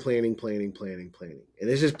planning. And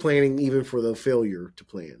it's just planning even for the failure to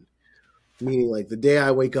plan. Meaning like the day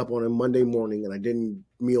I wake up on a Monday morning and I didn't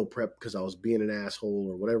meal prep because I was being an asshole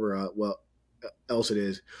or whatever else it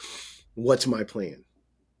is, what's my plan?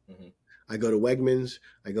 Mm-hmm. I go to Wegmans.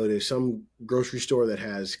 I go to some grocery store that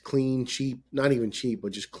has clean, cheap, not even cheap,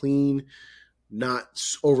 but just clean, not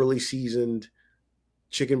overly seasoned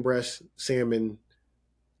chicken breast, salmon,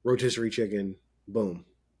 rotisserie chicken. Boom.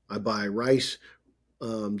 I buy rice,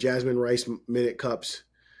 jasmine rice minute cups,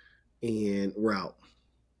 and we're out.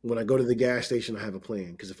 When I go to the gas station, I have a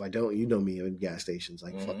plan because if I don't, you know me in gas stations,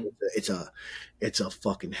 like it's a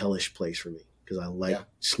fucking hellish place for me because I like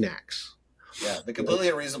snacks. Yeah, the completely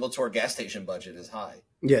unreasonable tour gas station budget is high.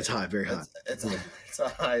 Yeah, it's high, very high. It's a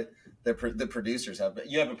high. The producers have. But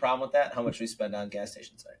you have a problem with that? How much we spend on gas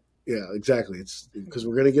stations? Yeah, exactly. It's because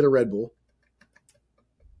we're gonna get a Red Bull.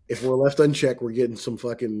 If we're left unchecked, we're getting some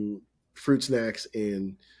fucking fruit snacks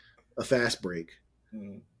and a fast break.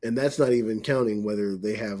 Mm-hmm. And that's not even counting whether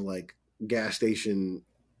they have like gas station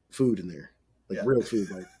food in there, like real food,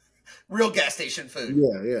 like real gas station food.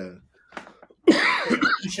 Yeah.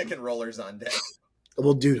 Chicken rollers on deck.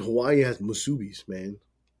 Well, dude, Hawaii has musubis, man.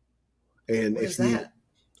 And what is that?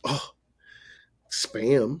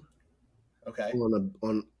 Spam. Okay.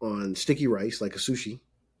 On sticky rice, like a sushi,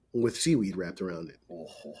 with seaweed wrapped around it. Oh.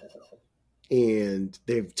 And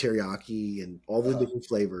they have teriyaki and all the different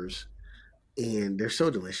flavors. And they're so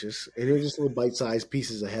delicious. And they're just little bite-sized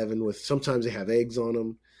pieces of heaven with, sometimes they have eggs on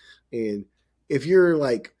them. And if you're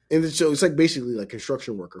like, and so it's like basically like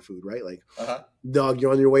construction worker food, right? Like, dog,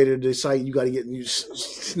 you're on your way to the site, you got to you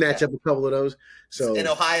snatch up a couple of those. So in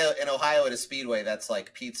Ohio at a Speedway, that's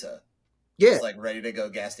like pizza. Yeah. It's like ready to go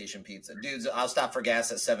gas station pizza. Dudes, I'll stop for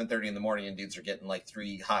gas at 7:30 in the morning and dudes are getting like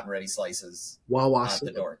 3 hot and ready slices out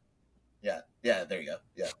the door. Yeah. Yeah, there you go.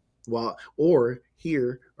 Yeah. Well, or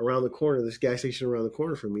here around the corner, this gas station around the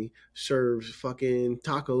corner from me serves fucking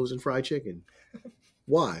tacos and fried chicken.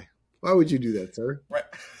 Why? Why would you do that, sir? Right.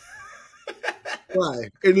 Why?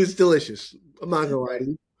 And it's delicious. I'm not gonna lie to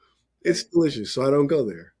you. It's delicious, so I don't go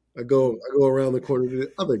there. I go around the corner to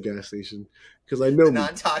the other gas station because I know the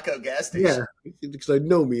non-taco gas station. Yeah, because I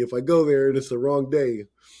know me. If I go there and it's the wrong day,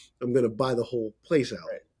 I'm gonna buy the whole place out.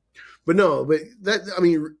 Right. But no,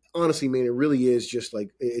 honestly, man, it really is just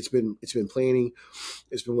like it's been planning,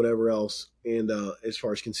 it's been whatever else, and as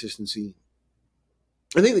far as consistency,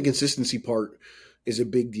 I think the consistency part is a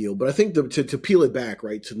big deal. But I think to peel it back,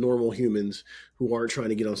 right, to normal humans who aren't trying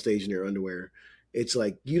to get on stage in their underwear, it's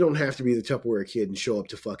like you don't have to be the Tupperware kid and show up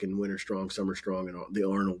to fucking Winter Strong, Summer Strong, and the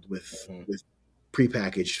Arnold with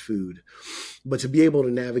prepackaged food, but to be able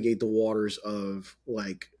to navigate the waters of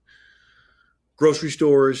like grocery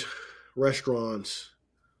stores, restaurants,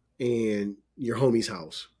 and your homie's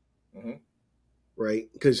house, right?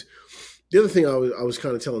 Because the other thing I was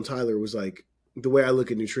kind of telling Tyler was like, the way I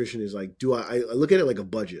look at nutrition is like, I look at it like a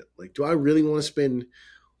budget. Like, do I really want to spend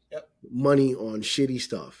money on shitty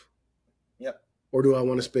stuff? Yep. Or do I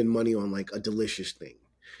want to spend money on like a delicious thing?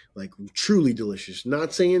 Like truly delicious.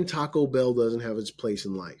 Not saying Taco Bell doesn't have its place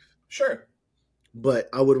in life. Sure. But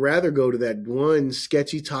I would rather go to that one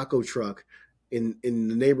sketchy taco truck in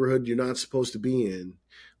the neighborhood you're not supposed to be in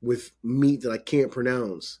with meat that I can't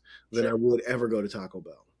pronounce than I would ever go to Taco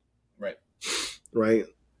Bell. Right. Right.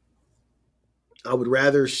 I would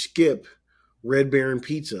rather skip Red Baron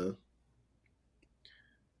Pizza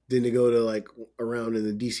than to go to like around in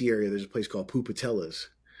the DC area. There's a place called Pupatella's.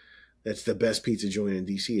 That's the best pizza joint in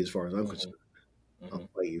DC as far as I'm concerned. I'll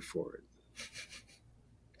fight you for it.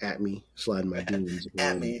 At me, slide my DMs.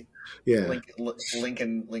 At me. Yeah. Link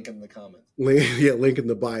in the comments. Link in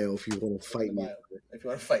the bio if you want to fight me. If you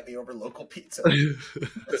want to fight me over local pizza.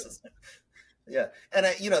 Yeah, and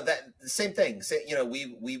that same thing.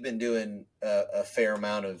 We've been doing a fair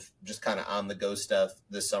amount of just kind of on the go stuff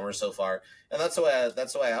this summer so far, and that's the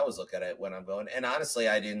way I always look at it when I'm going. And honestly,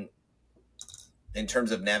 I didn't. In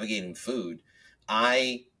terms of navigating food,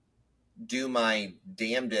 I do my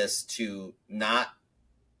damnedest to not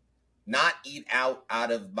eat out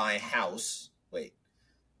of my house.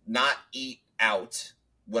 Not eat out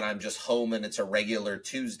when I'm just home and it's a regular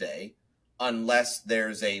Tuesday, unless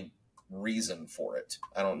there's a reason for it.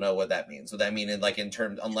 I don't know what that means. So that means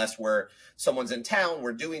unless someone's in town,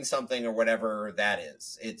 we're doing something or whatever that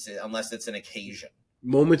is. Unless it's an occasion.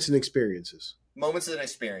 Moments and experiences.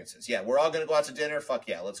 Yeah, we're all going to go out to dinner. Fuck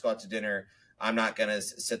yeah, let's go out to dinner. I'm not going to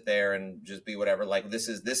sit there and just be whatever. Like this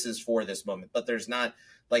is for this moment. But there's not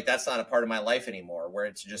that's not a part of my life anymore where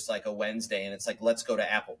it's just like a Wednesday and it's like, let's go to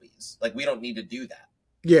Applebee's. Like we don't need to do that.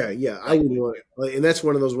 Yeah. I wouldn't want, and that's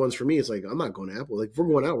one of those ones for me. It's like, I'm not going to Apple. Like if we're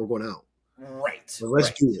going out, we're going out. Right. Right. Let's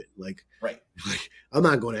Right. do it. Like, Right. like I'm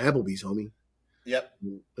not going to Applebee's, homie. Yep.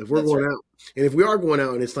 If we're That's going right. out, and if we are going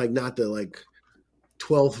out, and it's like not the like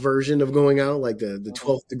 12th version of going out, like the Mm-hmm.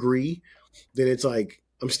 12th degree, then it's like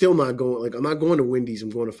I'm still not going. Like I'm not going to Wendy's. I'm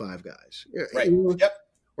going to Five Guys, Right. Yep.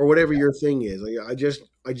 or whatever your thing is. Like I just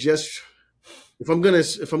if I'm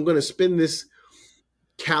gonna spend this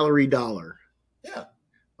calorie dollar, Yeah.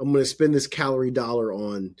 I'm gonna spend this calorie dollar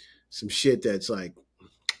on some shit that's like,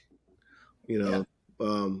 you Yeah.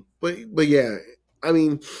 know, but yeah. I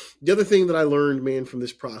mean, the other thing that I learned, man, from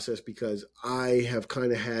this process, because I have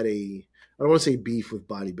kind of had I don't want to say beef with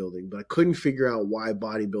bodybuilding, but I couldn't figure out why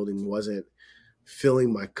bodybuilding wasn't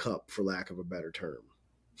filling my cup, for lack of a better term.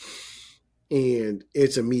 And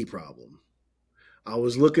it's a me problem. I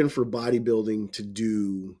was looking for bodybuilding to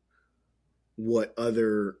do what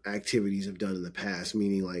other activities have done in the past,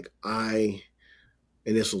 meaning like and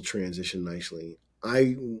this will transition nicely.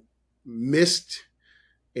 I missed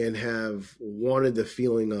and have wanted the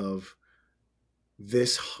feeling of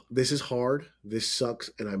this is hard, this sucks,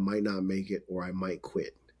 and I might not make it or I might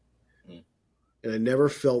quit. Mm. And I never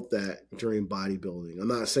felt that during bodybuilding. I'm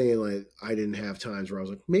not saying like I didn't have times where I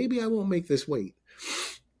was like, maybe I won't make this weight.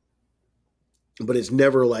 But it's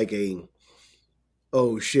never like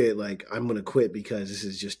oh shit, like I'm gonna quit because this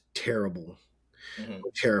is just terrible, Mm-hmm.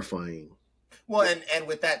 terrifying. Well, and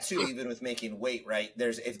with that too, even with making weight, right?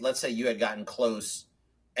 There's if let's say you had gotten close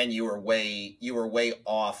and you were way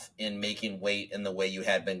off in making weight in the way you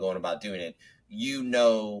had been going about doing it. You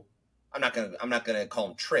know, I'm not gonna call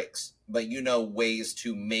them tricks, but you know ways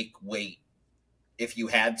to make weight if you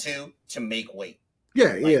had to make weight.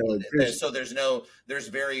 Yeah, Like yeah. Like there's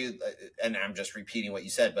very, and I'm just repeating what you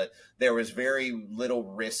said, but there was very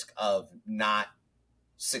little risk of not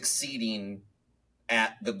succeeding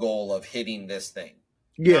at the goal of hitting this thing.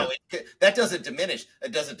 yeah, Now that doesn't diminish.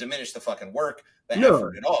 It doesn't diminish the fucking work, the no,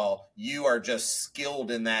 effort at all. You are just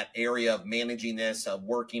skilled in that area of managing this, of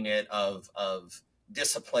working it, of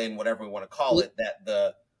discipline, whatever we want to call it. That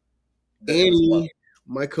the flow. Annie,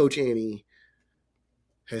 my coach Annie,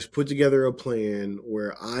 has put together a plan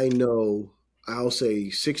where I know I'll say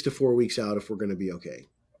 6 to 4 weeks out if we're going to be okay.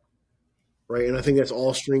 Right. And I think that's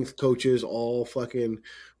all strength coaches, all fucking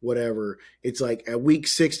whatever. It's like at week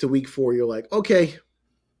 6 to week 4, you're like, okay,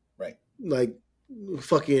 Right. like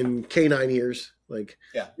fucking canine ears. Like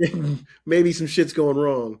Yeah. maybe some shit's going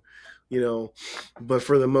wrong, but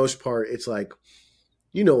for the most part, it's like,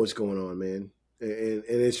 what's going on, man. And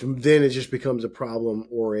it's then it just becomes a problem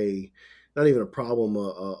or not even a problem,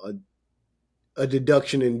 a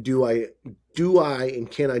deduction in do I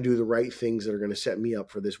and can I do the right things that are going to set me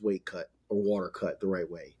up for this weight cut or water cut the right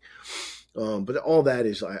way. But all that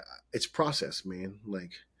is it's process, man.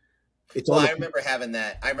 Like it's Well, on I remember having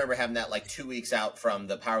that. I remember having that like 2 weeks out from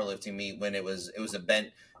the powerlifting meet when it was a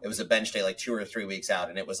bench day like 2 or 3 weeks out,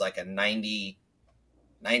 and it was like a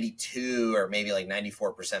 92 or maybe like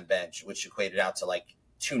 94% bench, which equated out to like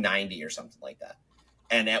 290 or something like that,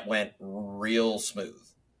 and that went real smooth.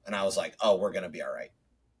 And I was like, oh, we're gonna be all right.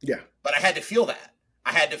 Yeah. But I had to feel that.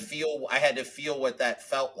 I had to feel what that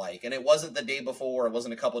felt like, and it wasn't the day before. It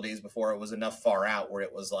wasn't a couple of days before. It was enough far out where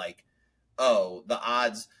it was like, oh, the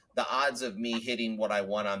odds of me hitting what I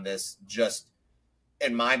want on this just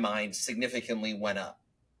in my mind significantly went up.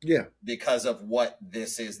 Yeah. Because of what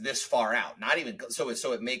this is this far out. Not even so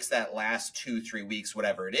it makes that last 2-3 weeks,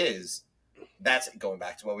 whatever it is, that's going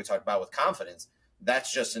back to what we talked about with confidence.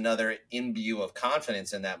 That's just another imbue of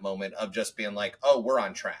confidence in that moment of just being like, oh, we're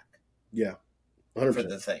on track. Yeah. 100%. For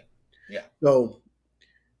the thing. Yeah. So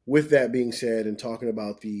with that being said, and talking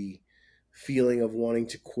about the feeling of wanting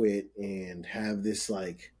to quit and have this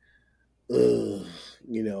like, and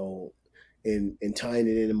tying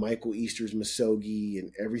it into Michael Easter's Misogi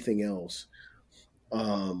and everything else.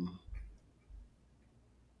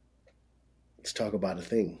 Let's talk about a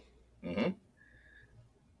thing. Mm-hmm.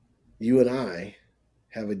 You and I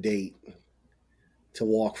have a date to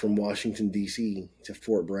walk from Washington, D.C. to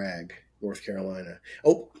Fort Bragg, North Carolina.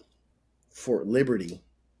 Oh, Fort Liberty,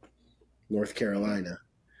 North Carolina,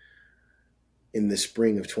 in the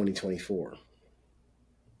spring of 2024.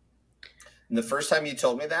 And the first time you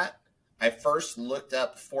told me that, I first looked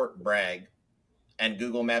up Fort Bragg, and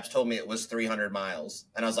Google Maps told me it was 300 miles.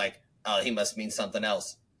 And I was like, oh, he must mean something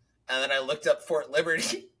else. And then I looked up Fort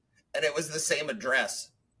Liberty, and it was the same address.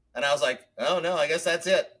 And I was like, oh, no, I guess that's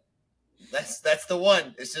it. That's the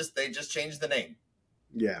one. It's just they just changed the name.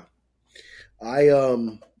 Yeah.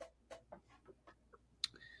 And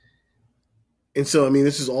so, I mean,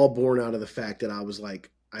 this is all born out of the fact that I was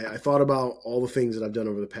like, I thought about all the things that I've done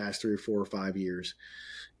over the past 3 or 4 or 5 years.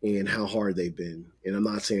 and how hard they've been. And I'm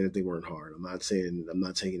not saying that they weren't hard. I'm not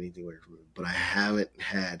taking anything away from it, but I haven't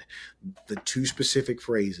had the two specific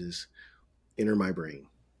phrases enter my brain,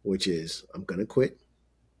 which is I'm gonna quit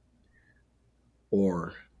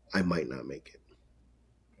or I might not make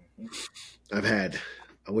it. I've had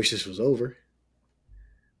I wish this was over,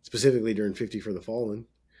 specifically during 50 for the Fallen.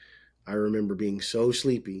 I remember being so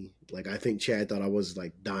sleepy. Like, I think Chad thought I was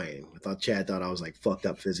like dying. I thought Chad thought I was like fucked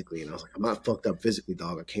up physically. And I was like, I'm not fucked up physically,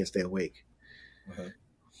 dog. I can't stay awake.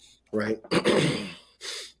 Right.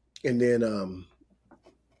 And then,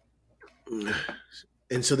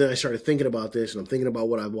 and so then I started thinking about this, and I'm thinking about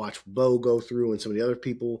what I've watched Bo go through and some of the other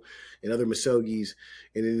people and other Misogis.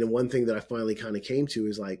 And then the one thing that I finally kind of came to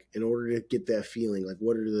is like, in order to get that feeling, like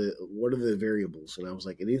what are the variables? And I was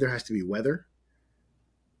like, it either has to be weather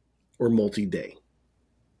or multi-day.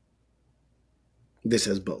 This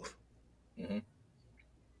has both. Mm-hmm.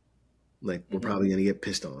 Like, we're probably going to get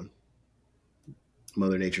pissed on.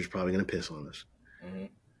 Mother Nature's probably going to piss on us. Mm-hmm. And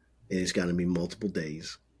it's got to be multiple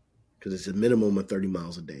days because it's a minimum of 30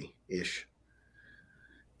 miles a day-ish.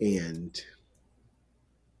 And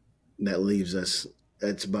that leaves us,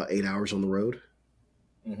 that's about 8 hours on the road,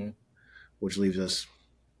 which leaves us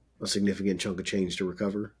a significant chunk of change to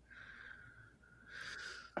recover.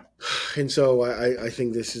 And so I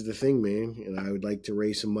think this is the thing, man. And I would like to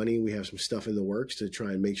raise some money. We have some stuff in the works to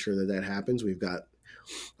try and make sure that that happens. We've got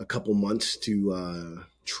a couple months to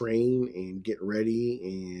train and get ready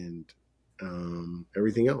and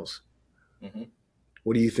everything else. Mm-hmm.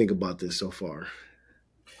 What do you think about this so far?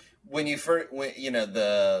 When you first,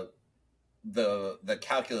 the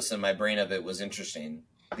calculus in my brain of it was interesting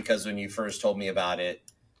because when you first told me about it,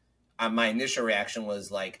 my initial reaction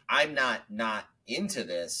was like, I'm not into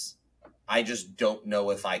this. I just don't know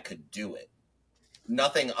if I could do it.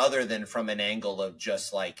 Nothing other than from an angle of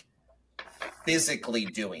just like physically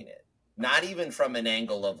doing it. Not even from an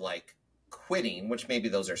angle of like quitting, which maybe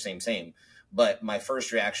those are same. But my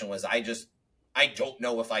first reaction was I don't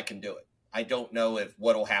know if I can do it. I don't know if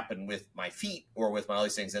what'll happen with my feet or with my other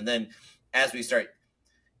things. And then as we start,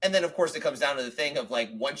 and then of course it comes down to the thing of like,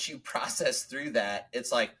 once you process through that,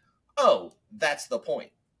 it's like, oh, that's the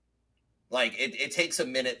point. Like it takes a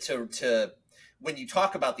minute to when you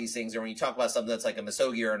talk about these things or when you talk about something that's like a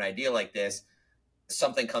misogi or an idea like this,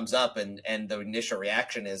 something comes up and the initial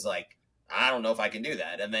reaction is like, I don't know if I can do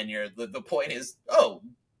that. And then the point is, oh,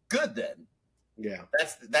 good then. Yeah.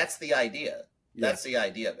 That's the idea. Yeah. That's the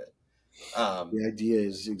idea of it. The idea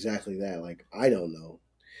is exactly that. Like, I don't know.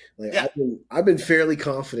 Like, yeah. I've been fairly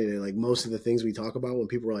confident in like most of the things we talk about when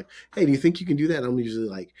people are like, hey, do you think you can do that? I'm usually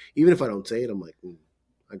like, even if I don't say it, I'm like,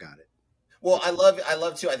 I got it. Well, I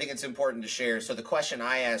love too. I think it's important to share. So the question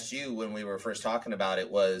I asked you when we were first talking about it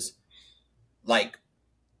was like,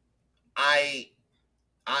 I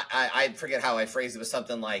forget how I phrased it, was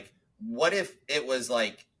something like, what if there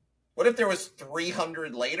was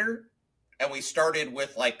 300 later and we started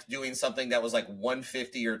with like doing something that was like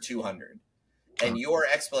 150 or 200? And your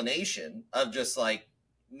explanation of just like,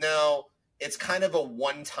 no, it's kind of a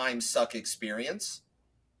one-time suck experience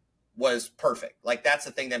was perfect. Like, that's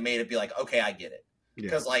the thing that made it be like, okay, I get it.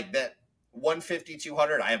 Because like that 150,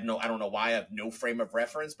 200, I don't know why I have no frame of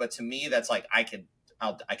reference, but to me, that's like, I could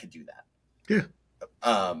do that.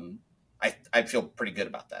 Yeah. I feel pretty good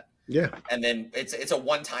about that. Yeah. And then it's a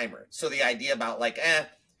one-timer. So the idea about like,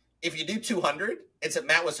 if you do 200,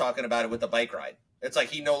 Matt was talking about it with the bike ride. It's like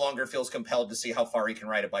he no longer feels compelled to see how far he can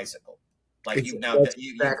ride a bicycle. Like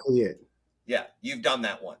exactly it. Yeah, you've done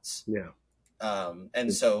that once. Yeah.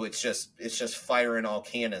 And so it's just firing all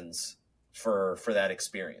cannons for that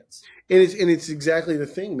experience. And it's exactly the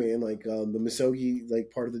thing, man. Like the misogi,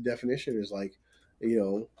 like part of the definition is like,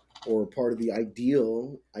 or part of the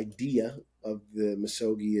idea of the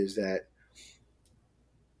misogi is that,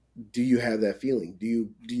 do you have that feeling? Do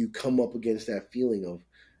you come up against that feeling of,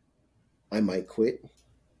 I might quit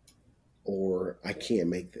or I can't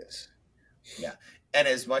make this? Yeah. And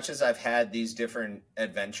as much as I've had these different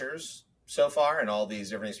adventures so far and all these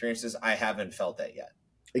different experiences, I haven't felt that yet.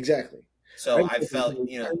 Exactly. So I felt it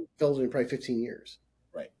in probably 15 years.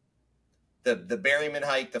 Right. The Berryman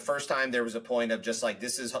hike, the first time there was a point of just like,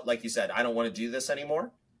 this is, like you said, I don't want to do this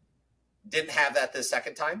anymore. Didn't have that the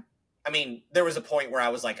second time. I mean, there was a point where I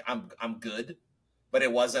was like, I'm good, but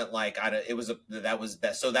it wasn't like, that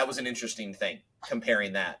was an interesting thing,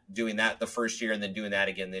 comparing doing that the first year and then doing that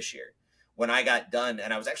again this year. When I got done,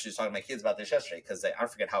 and I was actually just talking to my kids about this yesterday because I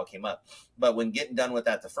forget how it came up, but when getting done with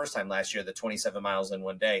that the first time last year, the 27 miles in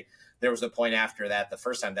one day, there was a point after that, the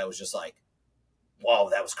first time, that was just like, whoa,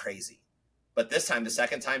 that was crazy. But this time, the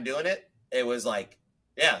second time doing it, it was like,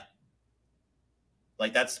 yeah,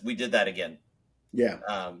 Like we did that again. Yeah.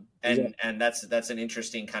 And that's an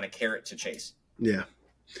interesting kind of carrot to chase. Yeah.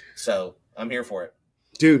 So I'm here for it,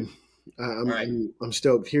 dude. All right. I'm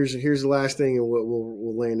stoked. Here's the last thing, and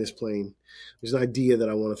we'll land this plane. There's an idea that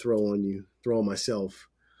I want to throw on you, throw on myself,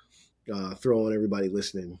 throw on everybody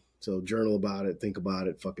listening. So journal about it, think about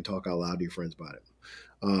it, fucking talk out loud to your friends about it.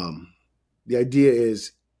 The idea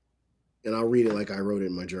is, and I'll read it like I wrote it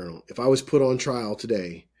in my journal. If I was put on trial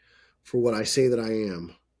today for what I say that I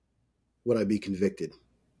am, would I be convicted?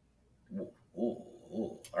 Ooh.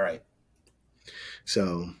 All right.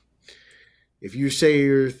 So if you say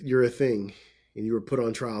you're a thing and you were put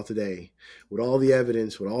on trial today, with all the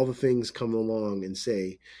evidence, with all the things come along and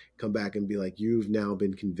come back and be like, you've now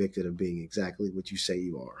been convicted of being exactly what you say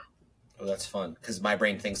you are. Oh, that's fun, because my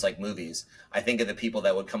brain thinks like movies. I think of the people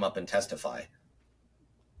that would come up and testify,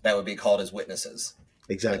 that would be called as witnesses.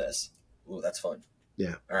 Exactly. For this. Ooh, that's fun.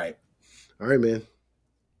 Yeah. All right, man.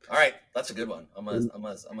 All right, that's a good one. I'm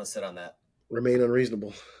gonna sit on that. Remain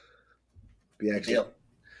unreasonable. Be excellent.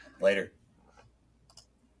 Later.